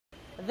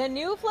The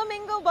new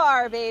Flamingo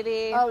Bar,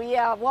 baby. Oh,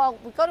 yeah. Well,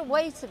 we've got to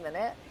wait a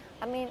minute.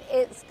 I mean,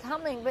 it's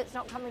coming, but it's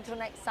not coming till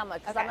next summer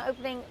because I'm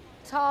opening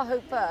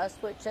Tahoe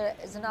first, which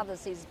is another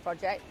Caesars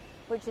project,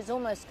 which is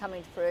almost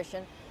coming to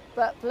fruition.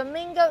 But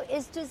Flamingo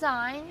is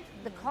designed.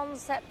 The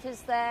concept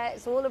is there.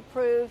 It's all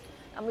approved.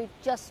 And we've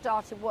just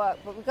started work.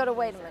 But we've got to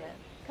wait a minute.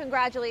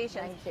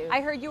 Congratulations. Thank you.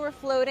 I heard you were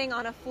floating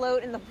on a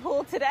float in the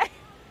pool today.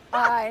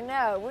 I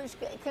know, which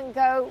can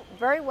go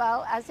very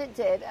well, as it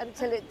did,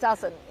 until it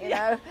doesn't, you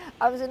know.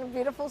 I was in a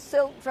beautiful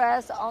silk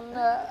dress on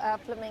the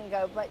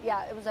Flamingo, but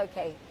yeah, it was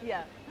okay.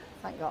 Yeah.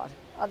 Thank God.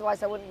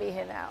 Otherwise, I wouldn't be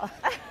here now.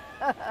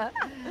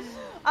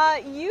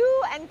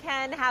 You and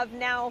Ken have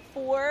now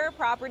 4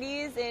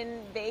 properties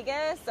in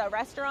Vegas,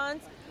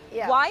 restaurants.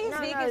 Yeah. Why is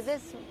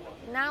Vegas?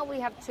 Now we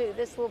have 2.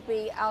 This will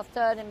be our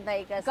 3rd in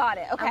Vegas. Got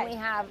it, okay. And we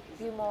have a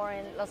few more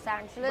in Los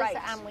Angeles,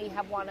 and we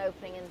have 1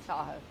 opening in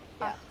Tahoe.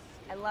 Yeah.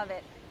 I love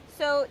it.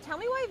 So tell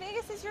me why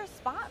Vegas is your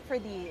spot for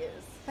these.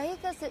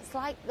 Vegas, it's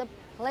like the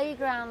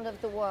playground of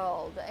the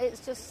world.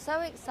 It's just so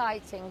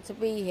exciting to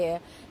be here.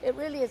 It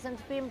really is. And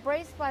to be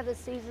embraced by the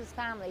Caesars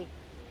family,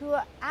 who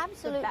are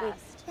absolutely... The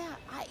best.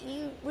 Yeah,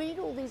 you read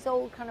all these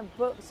old kind of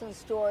books and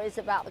stories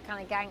about the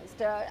kind of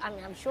gangster. I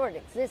mean, I'm sure it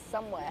exists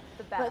somewhere.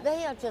 The best. But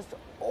they are just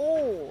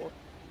all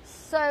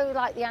so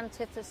like the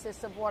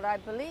antithesis of what I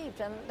believed.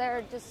 And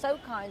they're just so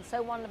kind,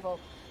 so wonderful.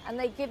 And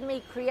they give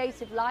me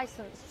creative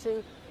license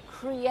to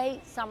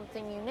create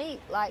something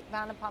unique like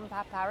Vanderpump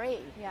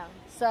Rules. Yeah.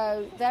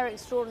 So they're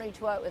extraordinary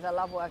to work with. I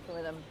love working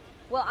with them.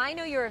 Well, I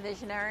know you're a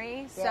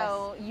visionary,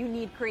 so you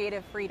need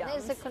creative freedom.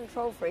 There's a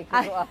control freak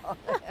as well.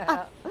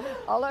 Yeah.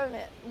 I'll own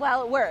it.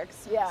 Well, it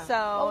works. Yeah.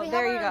 So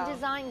there you go. We have our own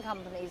design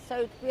company,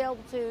 so to be able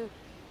to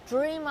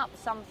dream up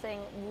something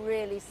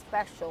really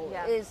special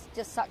is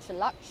just such a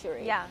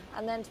luxury. Yeah.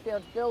 And then to be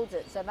able to build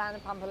it. So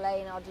Vanderpump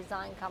Rules, our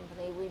design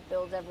company, we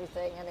build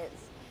everything, and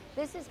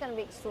this is going to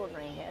be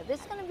extraordinary here. This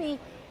is going to be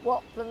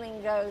what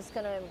Flamingo is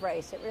going to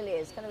embrace. It really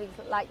is. It's going to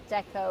be like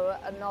deco,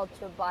 a nod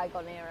to a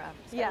bygone era.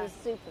 It's going to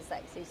be super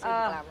sexy, super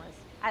glamorous.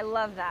 I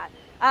love that.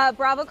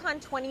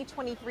 BravoCon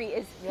 2023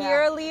 is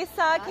here,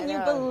 Lisa. Can you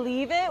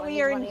believe it?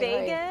 We are in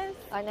Vegas.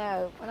 I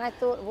know. When I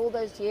thought of all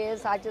those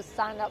years, I just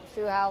signed up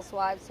through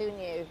Housewives. Who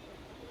knew?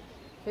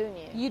 Who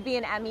knew? You'd be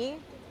an Emmy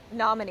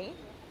nominee.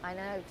 I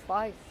know,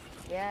 twice.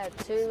 Yeah,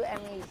 2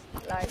 Emmys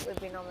like we've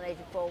been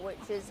nominated for,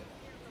 which is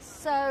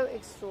so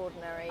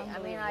extraordinary. I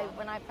mean,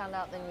 when I found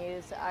out the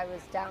news, I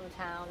was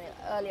downtown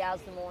early hours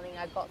of the morning.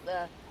 I got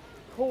the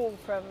call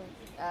from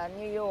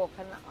New York,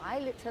 and I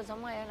literally was on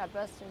my own. I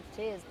burst into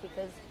tears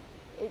because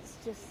it's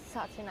just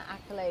such an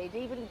accolade,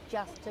 even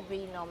just to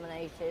be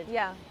nominated.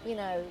 Yeah. You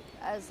know,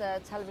 as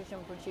a television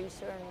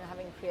producer and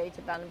having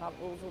created Vanderpump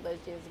Rules all those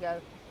years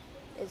ago,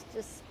 it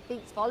just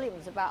speaks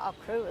volumes about our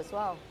crew as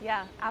well.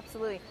 Yeah,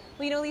 absolutely.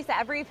 Well, you know, Lisa,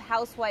 every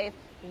housewife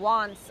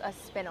wants a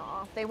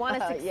spin-off. They want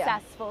a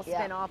successful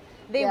spin-off.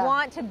 They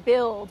want to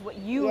build what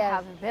you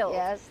have built.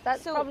 Yes,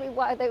 that's probably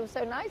why they were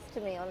so nice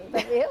to me on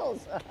Beverly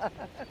Hills.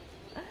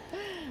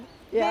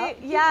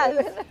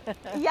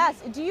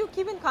 Yes. Do you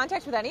keep in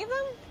contact with any of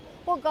them?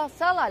 Well,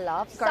 Garcelle I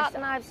love. Sat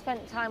and I've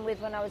spent time with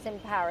when I was in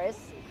Paris.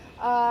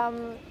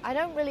 I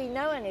don't really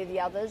know any of the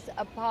others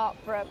apart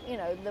from, you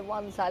know, the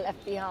ones I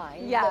left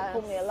behind that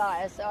call me a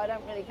liar, so I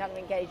don't really kind of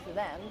engage with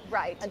them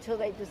until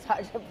they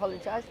decide to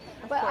apologize.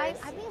 But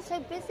I've been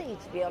so busy,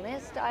 to be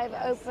honest. I've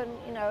opened,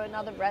 you know,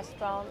 another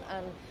restaurant,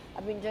 and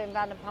I've been doing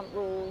Vanderpump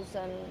Rules,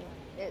 and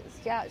it's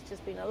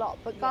just been a lot.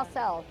 But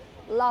Garcelle,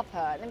 love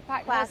her. And in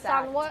fact, her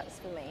son works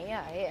for me,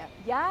 here.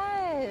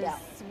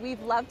 Yes.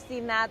 We've loved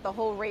seeing that, the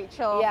whole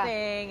Rachel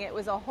thing. It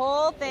was a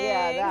whole thing.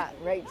 Yeah, that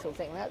Rachel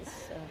thing,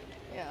 that's...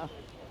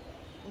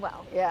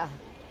 Well. Yeah.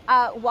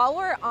 While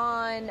we're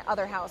on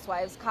Other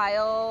Housewives,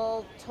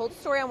 Kyle told a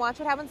story on Watch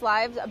What Happens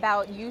Live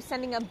about you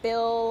sending a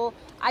bill.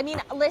 I mean,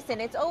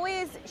 listen, it's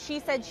always she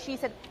said.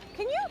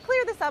 Can you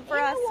clear this up for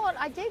us? You know what?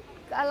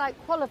 I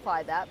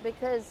qualify that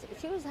because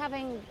she was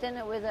having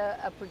dinner with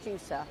a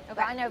producer that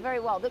I know very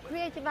well that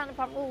created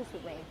Vanderpump Rules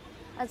with me.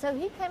 And so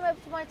he came over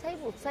to my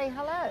table to say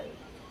hello.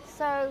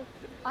 So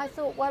I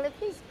thought, well, if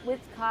he's with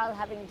Kyle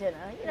having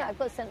dinner, you know, I've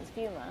got a sense of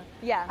humour.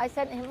 Yeah. I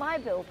sent him my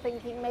bill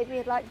thinking maybe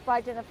he'd like to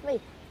buy dinner for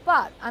me.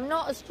 But I'm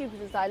not as stupid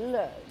as I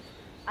look.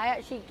 I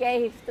actually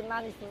gave the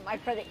management my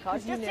credit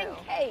card just in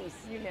case.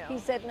 You knew. He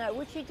said no,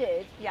 which he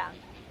did. Yeah.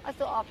 I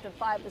thought after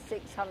 500 or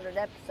 600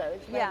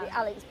 episodes, maybe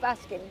Alex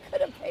Baskin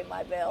could have paid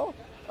my bill.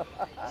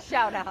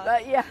 Shout out.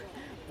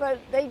 But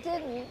they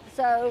didn't,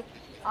 so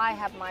I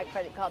have my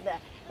credit card there.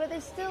 But they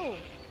still...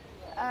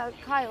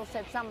 Kyle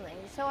said something,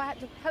 so I had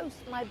to post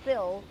my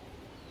bill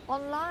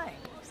online.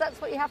 Because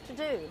that's what you have to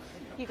do.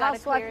 You got to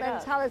clear it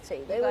mentality.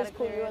 Up. They always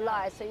call you a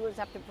liar, so you always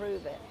have to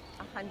prove it.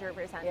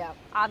 100%. Yeah.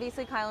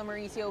 Obviously, Kyle and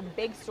Mauricio,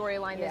 big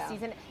storyline this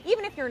season.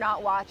 Even if you're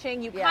not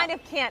watching, you kind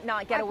of can't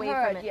not get away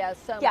from it. Yes,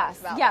 so much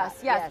about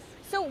yes.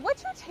 So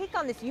what's your take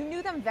on this? You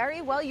knew them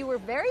very well. You were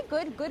very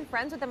good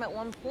friends with them at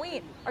one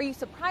point. Are you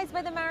surprised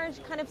by the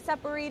marriage kind of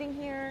separating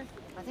here?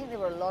 I think there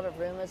were a lot of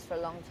rumors for a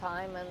long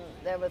time, and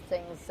there were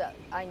things that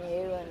I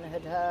knew and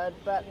had heard,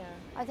 but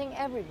I think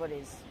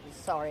everybody's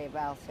sorry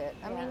about it.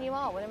 I mean, you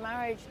are. When a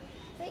marriage,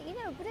 you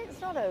know, but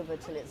it's not over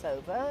till it's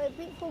over.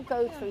 People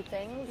go through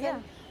things,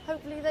 and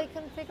hopefully they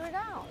can figure it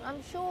out.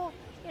 I'm sure,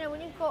 you know,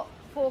 when you've got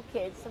 4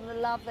 kids and the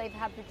love they've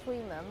had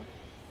between them,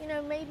 you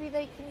know, maybe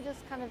they can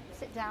just kind of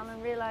sit down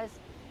and realize,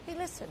 hey,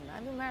 listen,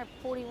 I've been married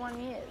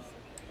 41 years.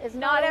 It's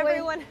not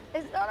everyone.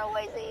 It's not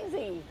always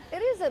easy.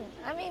 It isn't.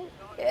 I mean,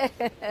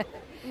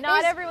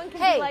 not everyone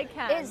can be like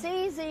Ken. It's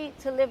easy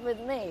to live with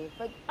me,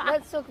 but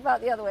let's talk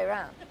about the other way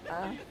around.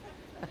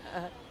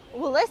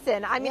 Well,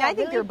 listen. I mean, I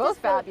think you're both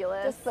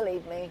fabulous. Just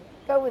believe me.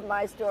 Go with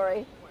my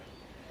story.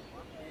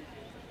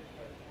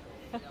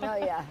 Oh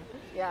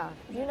yeah.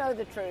 You know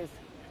the truth.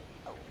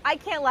 I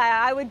can't lie.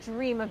 I would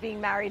dream of being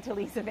married to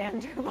Lisa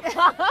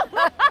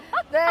Vanderpump.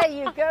 There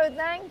you go.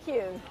 Thank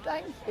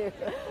you.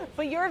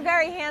 But you're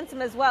very handsome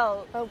as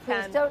well. Oh,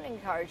 please don't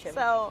encourage him.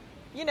 So,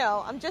 you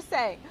know, I'm just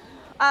saying.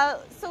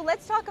 So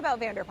let's talk about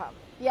Vanderpump.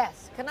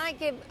 Yes. Can I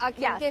give?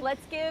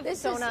 Let's give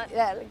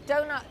Donut.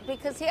 Donut,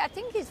 because I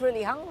think he's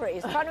really hungry.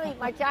 He's trying to eat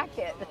my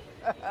jacket.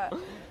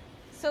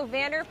 So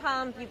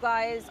Vanderpump, you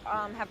guys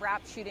have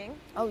rap shooting.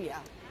 Oh yeah.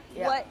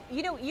 Yeah. What,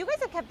 you know, you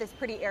guys have kept this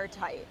pretty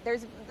airtight.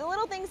 There's the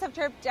little things have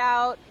tripped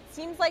out.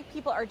 Seems like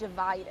people are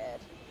divided.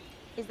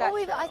 Is that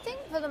true? I think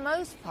for the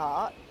most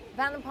part,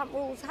 Vanderpump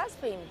Rules has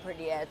been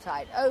pretty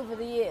airtight over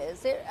the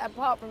years,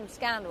 apart from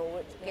Scandal,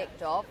 which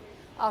kicked off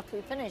after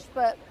we finished.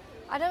 But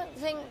I don't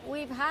think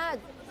we've had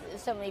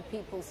so many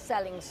people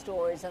selling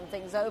stories and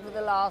things over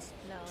the last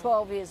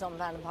 12 years on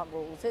Vanderpump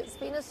Rules. It's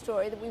been a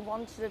story that we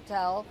wanted to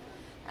tell,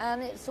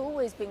 and it's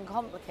always been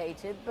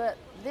complicated. But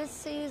this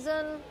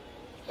season,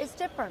 it's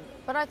different.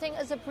 But I think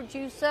as a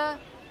producer,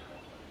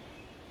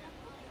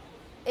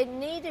 it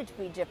needed to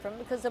be different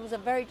because there was a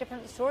very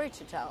different story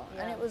to tell.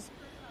 Yeah. And it was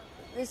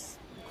this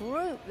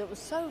group that was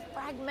so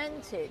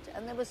fragmented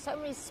and there were so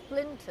many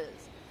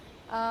splinters.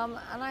 And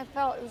I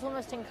felt it was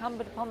almost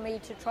incumbent upon me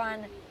to try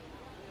and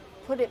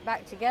put it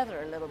back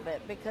together a little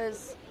bit,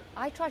 because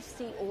I try to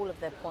see all of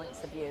their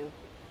points of view.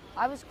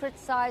 I was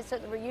criticised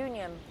at the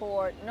reunion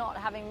for not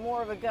having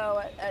more of a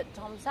go at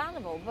Tom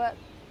Sandoval, but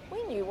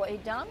we knew what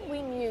he'd done.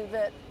 We knew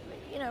that,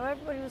 you know,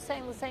 everybody was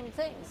saying the same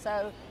thing.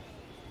 So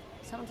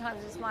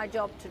sometimes it's my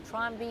job to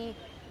try and be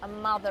a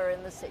mother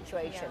in the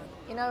situation.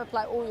 Yeah. You know, if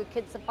like all your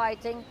kids are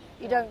fighting,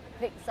 you don't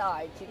pick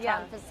sides. You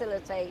try and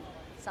facilitate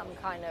some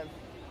kind of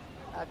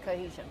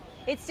cohesion.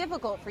 It's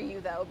difficult for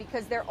you, though,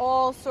 because they're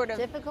all sort of...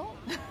 Difficult?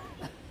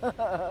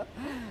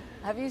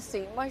 Have you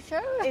seen my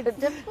show? It's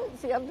difficult.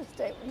 It's the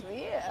understatement of the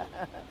year.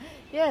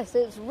 Yes,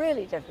 it's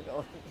really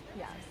difficult.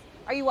 Yes.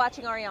 Are you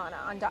watching Ariana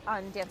on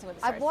Dancing with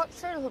the Stars? I've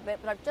watched her a little bit,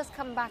 but I've just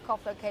come back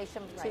off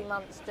location for 2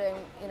 months doing,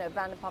 you know,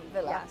 Vanderpump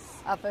Villa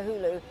for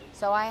Hulu.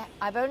 So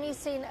I've only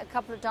seen a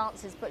couple of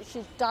dances, but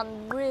she's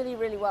done really,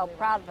 really well.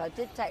 Proud of her.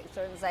 Did text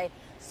her and say,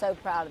 so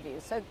proud of you.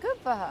 So good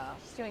for her.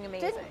 She's doing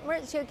amazing. Didn't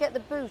Mauricio get the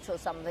boot or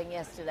something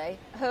yesterday?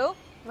 Who?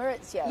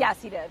 Mauricio.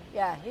 Yes, he did.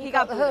 Yeah, he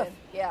got the hoof.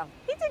 Yeah.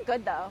 He did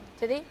good, though.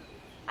 Did he?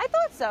 I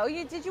thought so.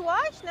 Did you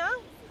watch? No?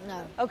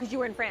 No. Oh, because you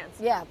were in France.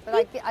 Yeah,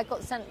 but I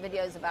got sent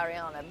videos of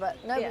Ariana, but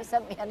nobody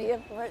sent me any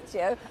of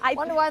Mauricio. I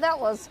wonder why that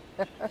was.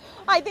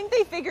 I think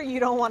they figure you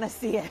don't want to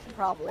see it.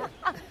 Probably.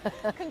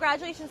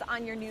 Congratulations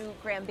on your new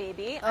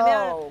grandbaby.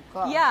 Oh,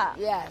 God. Yeah.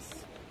 Yes.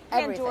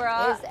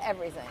 Pandora is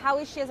everything. How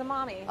is she as a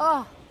mommy?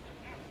 Oh,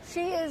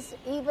 she is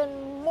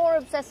even more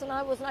obsessed than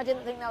I was, and I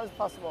didn't think that was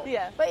possible.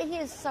 Yeah. But he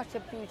is such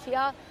a beauty.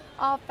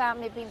 Our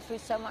family have been through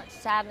so much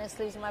sadness,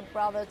 losing my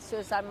brother to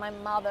suicide, my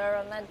mother,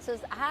 and then to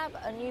have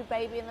a new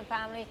baby in the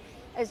family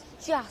has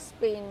just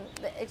been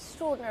an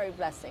extraordinary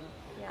blessing.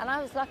 Yeah. And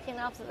I was lucky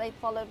enough that they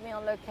followed me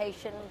on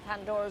location.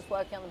 Pandora's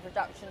working on the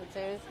production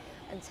too,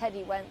 and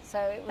Teddy went. So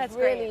it was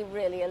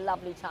really a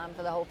lovely time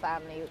for the whole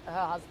family,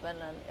 her husband,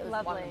 and it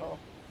was wonderful.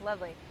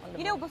 Lovely. Wonderful.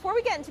 You know, before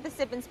we get into the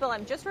sip and spill,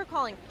 I'm just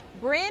recalling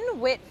Bryn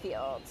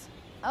Whitfield.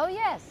 Oh,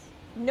 yes.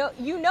 No,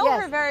 you know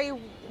her very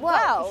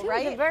well, she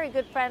right? She was a very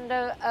good friend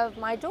of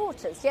my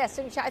daughter's, yes.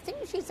 And I think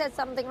she said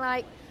something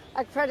like,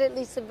 I credit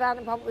Lisa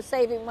Vanderpump with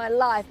saving my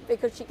life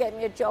because she gave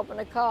me a job and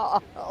a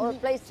car or a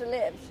place to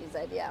live, she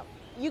said, yeah.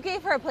 You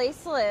gave her a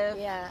place to live.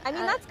 Yeah. I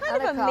mean, that's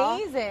kind of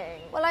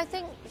amazing. Well, I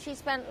think she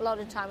spent a lot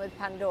of time with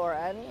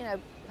Pandora, and, you know,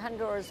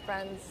 Pandora's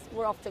friends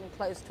were often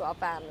close to our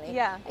family.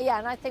 Yeah. Yeah,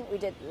 and I think we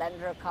did lend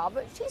her a car,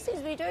 but she seems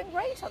to be doing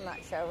great on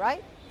that show,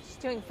 right? She's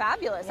doing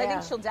fabulous. Yeah. I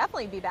think she'll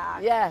definitely be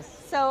back.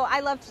 Yes. So I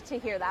loved to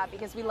hear that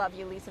because we love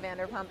you, Lisa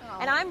Vanderpump. Oh.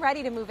 And I'm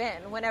ready to move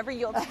in whenever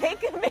you'll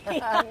take me.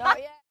 Not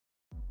yet.